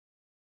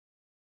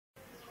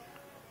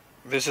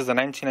This is the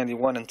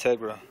 1991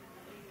 Integra.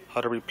 How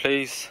to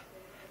replace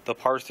the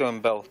power steering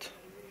belt.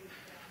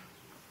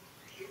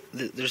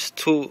 There's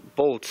two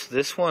bolts,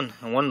 this one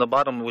and one on the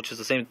bottom, which is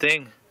the same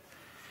thing.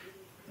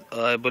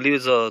 I believe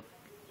it's a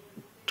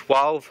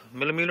 12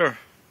 millimeter.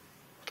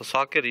 The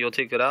socket, you'll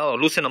take it out, or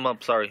loosen them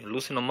up,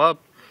 loosen them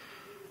up.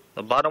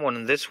 The bottom one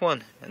and this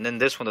one, and then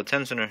this one, the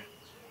tensioner,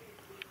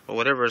 or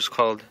whatever it's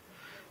called.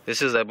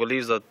 This is, I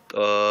believe,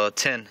 the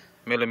 10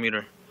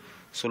 millimeter.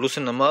 So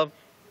loosen them up,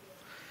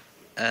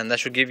 and that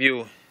should give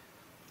you,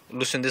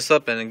 loosen this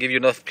up and give you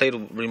enough play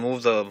to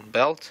remove the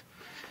belt.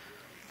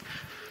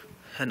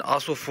 And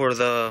also for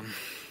the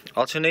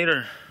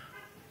alternator,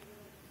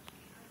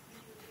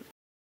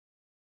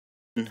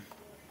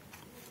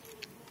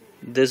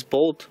 this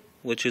bolt,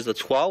 which is a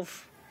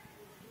 12,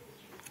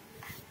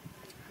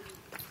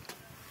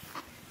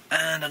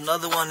 and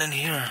another one in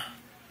here,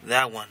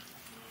 that one,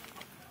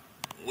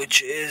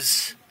 which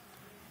is,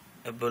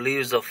 I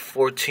believe, is a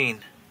 14.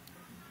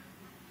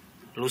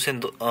 Loosen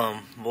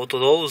both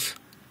of those,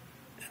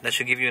 and that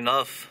should give you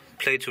enough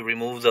play to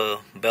remove the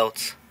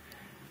belts.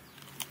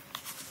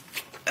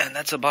 And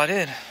that's about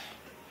it.